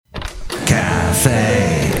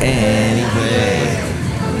cafe anyway.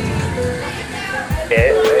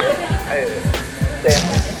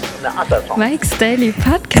 Mike's Daily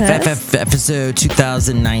Podcast. Episode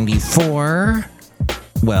 2094.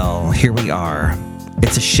 Well, here we are.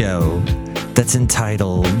 It's a show that's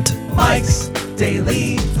entitled Mike's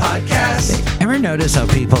Daily Podcast. Ever notice how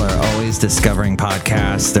people are always discovering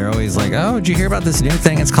podcasts? They're always like, oh, did you hear about this new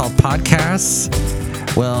thing? It's called podcasts.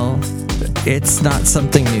 Well, it's not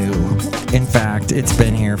something new. In fact, it's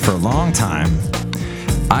been here for a long time.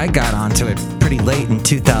 I got onto it pretty late in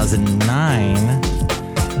 2009, and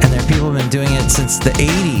there are people who have been doing it since the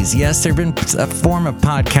 80s. Yes, there have been a form of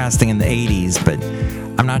podcasting in the 80s, but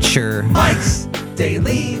I'm not sure. Mike's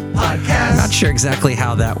Daily Podcast. I'm not sure exactly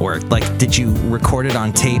how that worked. Like, did you record it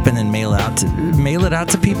on tape and then mail it out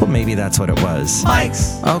to people? Maybe that's what it was.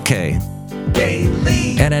 Mike's Okay.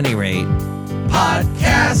 Daily At any rate,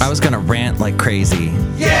 Podcast. I was going to rant like crazy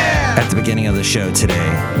at the beginning of the show today,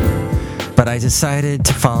 but I decided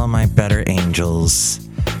to follow my better angels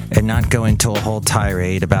and not go into a whole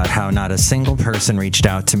tirade about how not a single person reached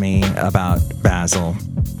out to me about Basil,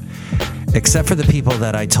 except for the people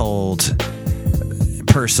that I told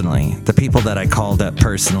personally, the people that I called up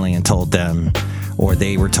personally and told them, or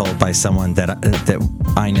they were told by someone that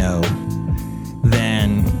I know.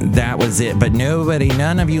 Then that was it. But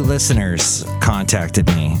none of you listeners contacted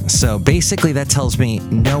me. So basically that tells me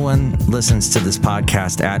no one listens to this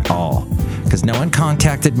podcast at all, because no one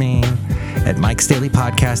contacted me at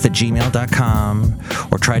mikesdailypodcast@gmail.com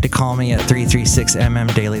or tried to call me at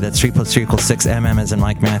 336mm daily. That's 3 + 3 = 6mm as in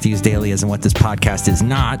Mike Matthews Daily, as in what this podcast is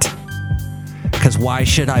not. Because why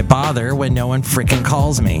should I bother when no one freaking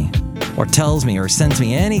calls me or tells me or sends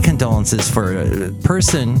me any condolences for a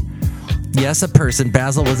person? Yes, a person.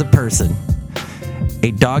 Basil was a person.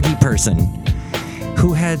 A doggy person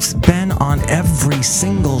who has been on every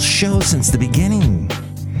single show since the beginning.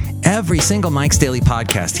 Every single Mike's Daily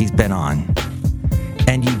Podcast he's been on.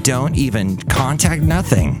 And you don't even contact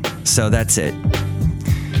nothing. So that's it.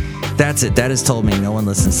 That's it. That has told me no one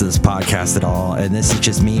listens to this podcast at all. And this is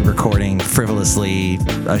just me recording frivolously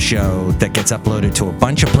a show that gets uploaded to a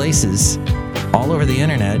bunch of places all over the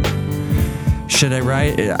internet. Should I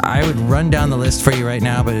write? I would run down the list for you right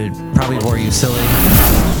now, but it probably bore you silly.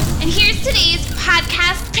 And here's today's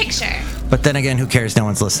podcast picture. But then again, who cares? No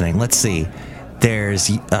one's listening. Let's see. There's,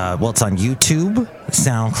 it's on YouTube,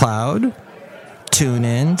 SoundCloud,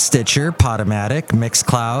 TuneIn, Stitcher, Podomatic,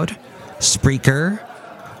 Mixcloud, Spreaker,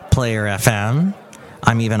 Player FM.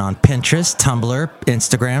 I'm even on Pinterest, Tumblr,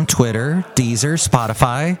 Instagram, Twitter, Deezer,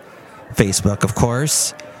 Spotify, Facebook, of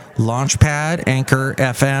course, Launchpad, Anchor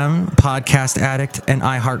FM, Podcast Addict, and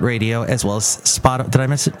iHeartRadio, as well as Spotify. Did I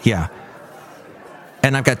miss it? Yeah.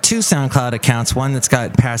 And I've got 2 SoundCloud accounts, one that's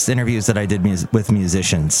got past interviews that I did with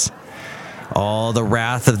musicians. All the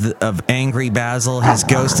wrath of angry Basil, his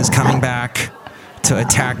ghost is coming back to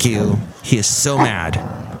attack you. He is so mad.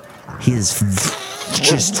 He is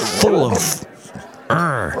just full of...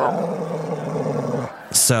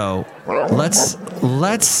 So let's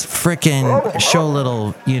frickin' show a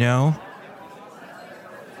little,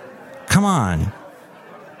 come on.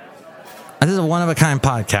 This is a one-of-a-kind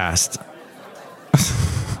podcast.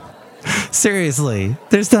 Seriously,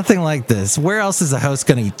 there's nothing like this. Where else is a host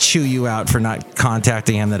going to chew you out for not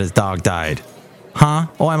contacting him that his dog died? Huh?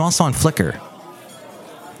 Oh, I'm also on Flickr.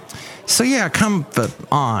 So yeah, come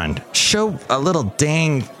on. Show a little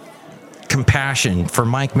dang compassion for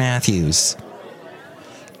Mike Matthews.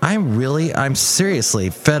 I'm seriously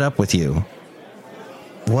fed up with you.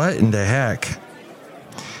 What in the heck?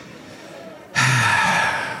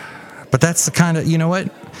 But that's the kind of, you know what?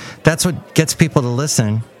 That's what gets people to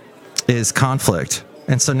listen, is conflict.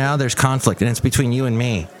 And so now there's conflict, and it's between you and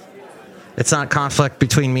me. It's not conflict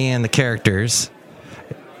between me and the characters.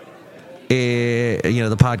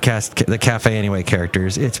 The podcast, the Cafe Anyway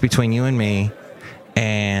characters. It's between you and me.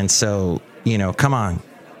 And so, come on.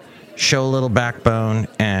 Show a little backbone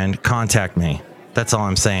and contact me. That's all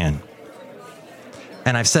I'm saying.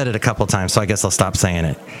 And I've said it a couple times, so I guess I'll stop saying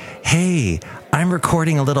it. Hey, I'm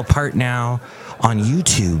recording a little part now on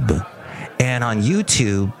YouTube. And on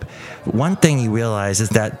YouTube, one thing you realize is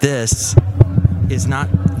that this is not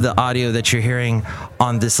the audio that you're hearing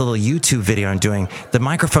on this little YouTube video I'm doing. The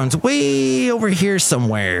microphone's way over here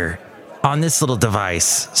somewhere on this little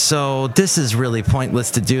device. So this is really pointless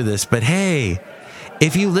to do this. But hey,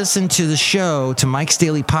 if you listen to the show, to Mike's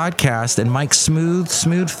Daily Podcast and Mike's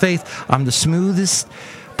Smooth Faith, I'm the smoothest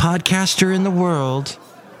podcaster in the world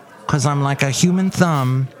because I'm like a human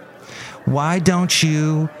thumb. Why don't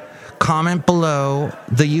you comment below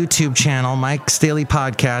the YouTube channel, Mike's Daily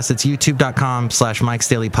Podcast. It's youtube.com/Mike's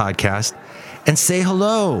Daily Podcast. And say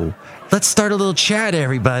hello. Let's start a little chat,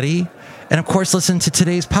 everybody. And of course, listen to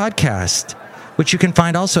today's podcast, which you can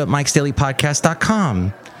find also at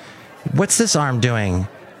mikesdailypodcast.com. What's this arm doing?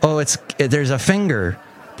 Oh, there's a finger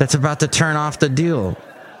that's about to turn off the deal.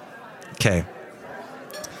 Okay.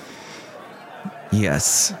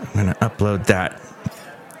 Yes, I'm going to upload that.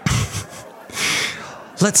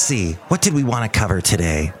 Let's see. What did we want to cover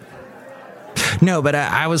today? No, but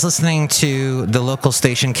I was listening to the local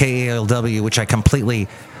station KALW, which I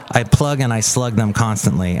plug and I slug them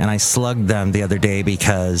constantly. And I slugged them the other day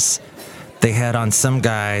because they had on some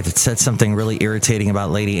guy that said something really irritating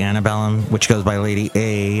about Lady Antebellum, which goes by Lady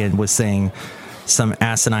A, and was saying some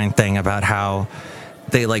asinine thing about how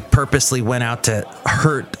they purposely went out to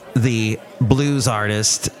hurt the blues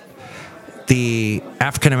artist, the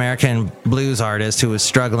African-American blues artist who was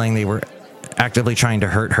struggling. They were actively trying to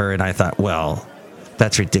hurt her. And I thought, well,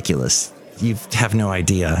 that's ridiculous. You have no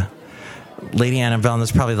idea. Lady Antebellum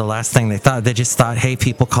is probably the last thing they thought. They just thought, hey,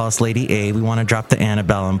 people call us Lady A. We want to drop the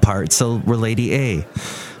Antebellum part, so we're Lady A.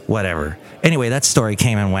 Whatever. Anyway, that story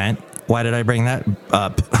came and went. Why did I bring that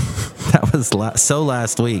up? That was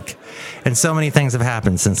last week. And so many things have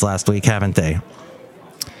happened since last week, haven't they?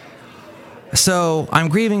 So I'm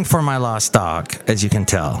grieving for my lost dog, as you can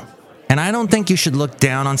tell. And I don't think you should look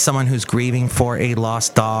down on someone who's grieving for a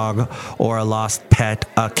lost dog or a lost pet,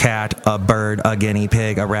 a cat, a bird, a guinea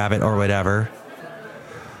pig, a rabbit, or whatever.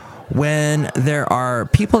 When there are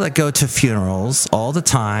people that go to funerals all the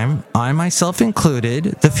time, I myself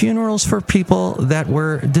included, the funerals for people that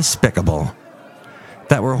were despicable,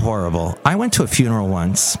 that were horrible. I went to a funeral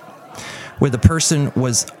once where the person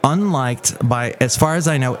was unliked by, as far as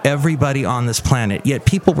I know, everybody on this planet, yet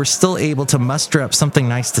people were still able to muster up something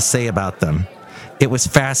nice to say about them. It was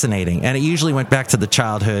fascinating, and it usually went back to the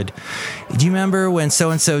childhood. Do you remember when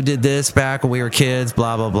so-and-so did this back when we were kids,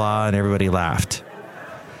 blah, blah, blah, and everybody laughed.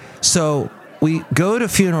 So we go to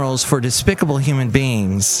funerals for despicable human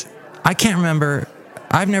beings. I can't remember,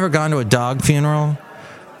 I've never gone to a dog funeral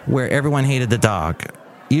where everyone hated the dog.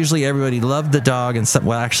 Usually everybody loved the dog, and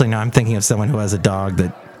I'm thinking of someone who has a dog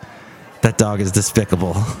that dog is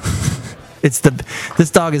despicable. This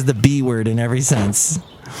dog is the B word in every sense.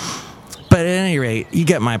 But at any rate, you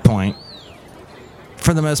get my point.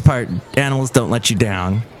 For the most part, animals don't let you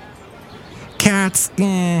down. Cats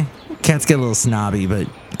get a little snobby, but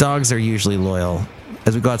dogs are usually loyal.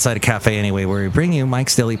 As we go outside a cafe anyway, where we bring you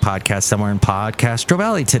Mike's Daily Podcast somewhere in Podcastro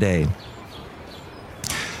Valley today.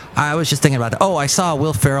 I was just thinking about that. Oh, I saw a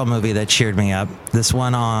Will Ferrell movie that cheered me up. This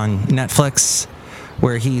one on Netflix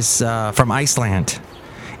where he's from Iceland.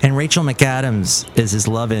 And Rachel McAdams is his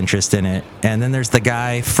love interest in it. And then there's the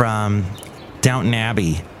guy from Downton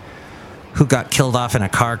Abbey who got killed off in a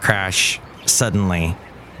car crash suddenly.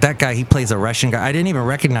 That guy, he plays a Russian guy. I didn't even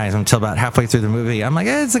recognize him until about halfway through the movie. I'm like,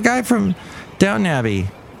 hey, it's a guy from Downton Abbey.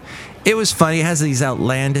 It was funny. It has these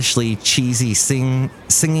outlandishly cheesy singing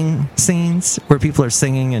scenes where people are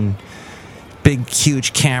singing and big,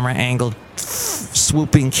 huge camera angled,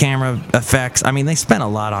 swooping camera effects. I mean, they spent a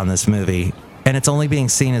lot on this movie, and it's only being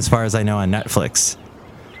seen, as far as I know, on Netflix.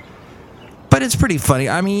 But it's pretty funny.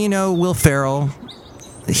 I mean, Will Ferrell,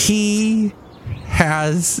 he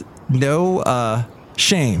has no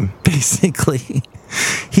shame, basically.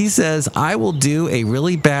 He says, I will do a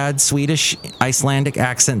really bad Swedish Icelandic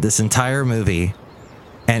accent this entire movie,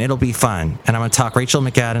 and it'll be fun. And I'm going to talk Rachel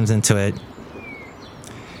McAdams into it.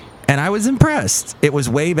 And I was impressed. It was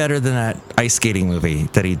way better than that ice skating movie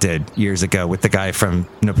that he did years ago with the guy from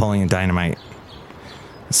Napoleon Dynamite.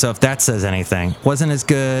 So if that says anything, wasn't as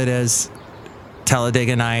good as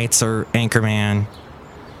Talladega Nights or Anchorman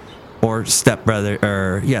or Step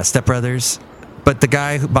Brothers. But the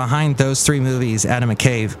guy behind those three movies, Adam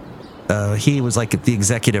McKay, he was like the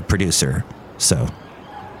executive producer. So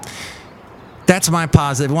that's my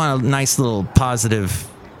positive. I want a nice little positive,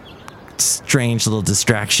 strange little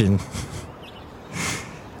distraction.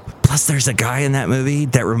 Plus, there's a guy in that movie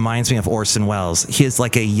that reminds me of Orson Welles. He is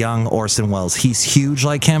like a young Orson Welles. He's huge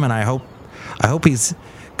like him, and I hope he's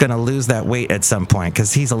gonna lose that weight at some point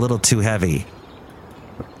because he's a little too heavy.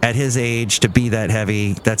 At his age, to be that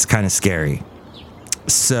heavy, that's kind of scary.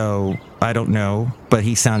 So, I don't know, but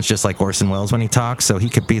he sounds just like Orson Welles when he talks, so he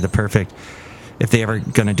could be the perfect, if they ever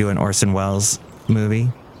going to do an Orson Welles movie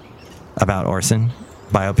about Orson,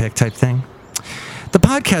 biopic type thing. The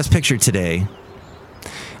podcast picture today,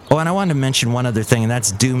 and I wanted to mention one other thing, and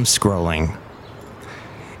that's doom scrolling.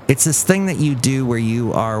 It's this thing that you do where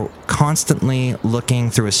you are constantly looking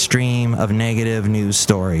through a stream of negative news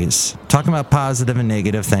stories. Talking about positive and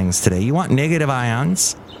negative things today. You want negative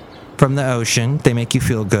ions from the ocean. They make you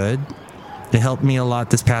feel good. It helped me a lot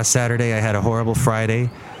this past Saturday. I had a horrible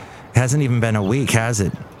Friday. It hasn't even been a week, has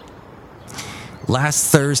it?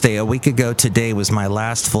 Last Thursday, a week ago today, was my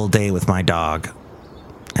last full day with my dog.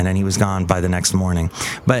 And then he was gone by the next morning.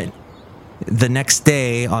 But the next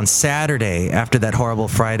day, on Saturday, after that horrible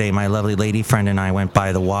Friday, my lovely lady friend and I went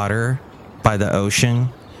by the water, by the ocean.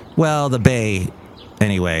 Well, the bay,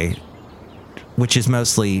 anyway, which is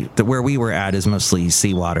mostly, where we were at is mostly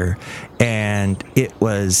seawater. And it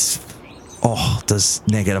was, those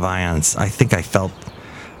negative ions. I think I felt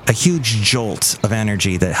a huge jolt of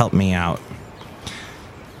energy that helped me out.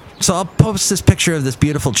 So I'll post this picture of this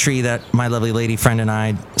beautiful tree that my lovely lady friend and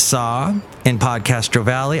I saw in Podcastro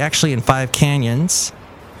Valley, actually in Five Canyons.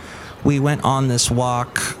 We went on this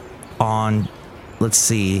walk on, let's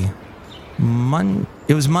see,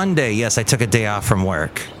 it was Monday. Yes, I took a day off from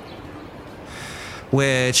work.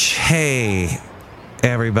 Which, hey,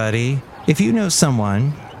 everybody, if you know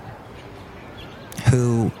someone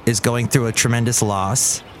who is going through a tremendous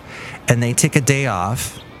loss and they take a day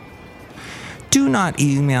off, do not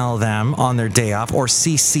email them on their day off or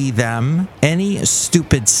CC them any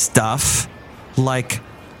stupid stuff like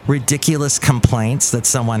ridiculous complaints that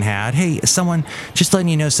someone had. Hey, someone, just letting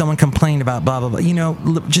you know, someone complained about blah, blah, blah. You know,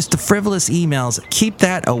 just the frivolous emails. Keep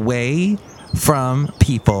that away from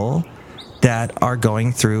people that are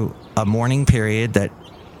going through a mourning period that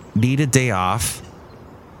need a day off.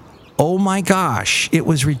 Oh my gosh, it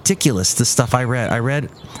was ridiculous, the stuff I read.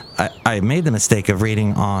 I made the mistake of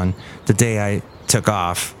reading on the day I took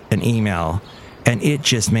off an email, and it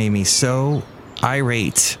just made me so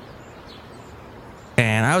irate.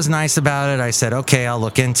 And I was nice about it. I said, okay, I'll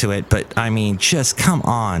look into it. But I mean, just come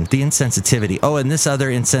on, the insensitivity. Oh, and this other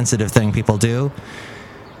insensitive thing people do.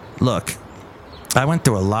 Look, I went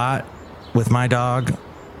through a lot with my dog,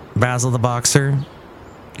 Basil the Boxer.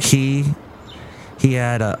 He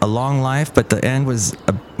had a long life, but the end was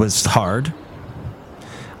hard.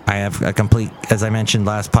 I have a complete, as I mentioned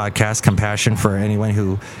last podcast, compassion for anyone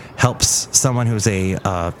who helps someone who's a,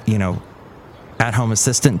 at-home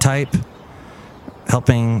assistant type,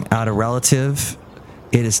 helping out a relative.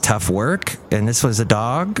 It is tough work, and this was a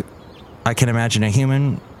dog. I can imagine a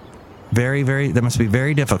human, very, very, that must be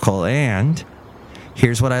very difficult. And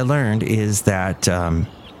here's what I learned is that,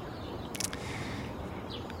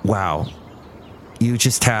 wow, you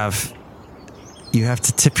have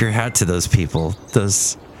to tip your hat to those people.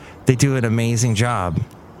 They do an amazing job.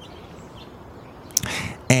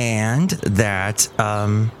 And that,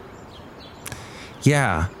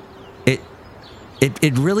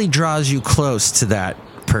 it really draws you close to that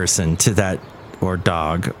person, to that, or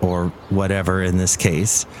dog, or whatever in this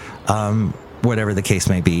case, whatever the case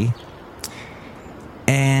may be.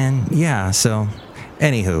 And yeah, so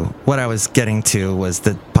anywho, what I was getting to was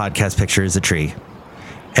the podcast picture is a tree.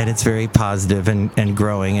 And it's very positive and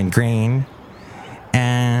growing and green.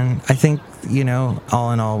 And I think,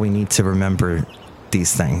 all in all, we need to remember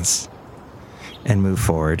these things and move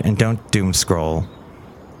forward and don't doom scroll.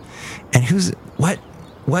 And who's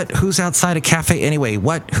outside a cafe anyway?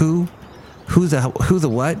 Who's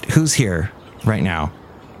here right now?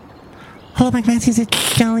 Hello, Mike Matthews. It's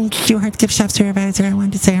Shelly Stewart, gift shop supervisor. I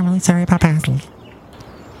wanted to say I'm really sorry about Basil.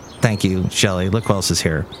 Thank you, Shelly. Look who else is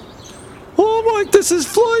here. Oh, Mike, this is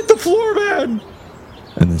Floyd the Floor Man.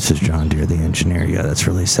 And this is John Deere, the engineer. Yeah, that's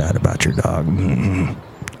really sad about your dog. Mm-hmm.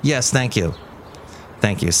 Yes, thank you.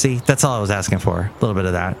 Thank you. See, that's all I was asking for. A little bit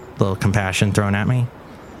of that. A little compassion thrown at me.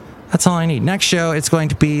 That's all I need. Next show, it's going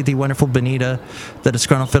to be the wonderful Benita, the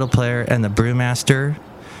disgruntled fiddle player, and the brewmaster.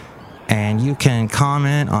 And you can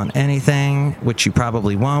comment on anything, which you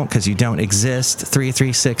probably won't because you don't exist.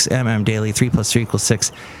 336MM Daily, 3 + 3 =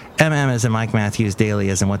 6. MM as in Mike Matthews, Daily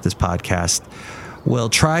as in what this podcast will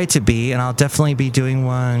try to be. And I'll definitely be doing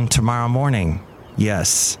one tomorrow morning.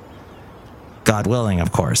 Yes. God willing,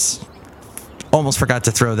 of course. Almost forgot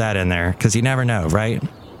to throw that in there because you never know, right?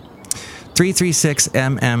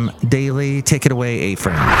 336MM Daily. Take it away,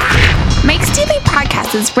 A-Frame. Mike's Daily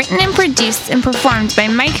Podcast is written and produced and performed by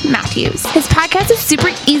Mike Matthews. His podcast is super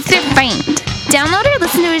easy to find. Download or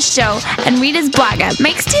listen to his show and read his blog at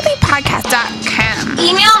mikesdailypodcast.com.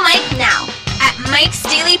 Email Mike now at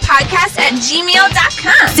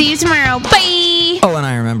mikesdailypodcast@gmail.com. See you tomorrow. Bye. Oh, and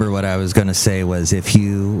I remember what I was going to say was if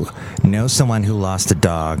you know someone who lost a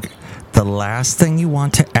dog, the last thing you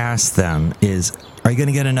want to ask them is, are you going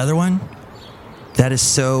to get another one? That is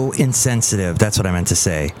so insensitive. That's what I meant to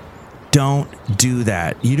say. Don't do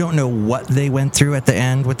that. You don't know what they went through at the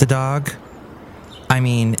end with the dog. I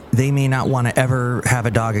mean, they may not want to ever have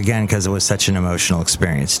a dog again because it was such an emotional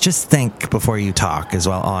experience. Just think before you talk is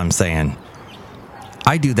all I'm saying.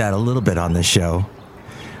 I do that a little bit on this show.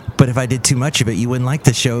 But if I did too much of it, you wouldn't like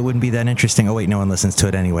the show. It wouldn't be that interesting. Oh, wait, no one listens to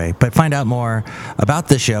it anyway. But find out more about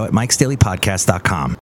the show at mikesdailypodcast.com.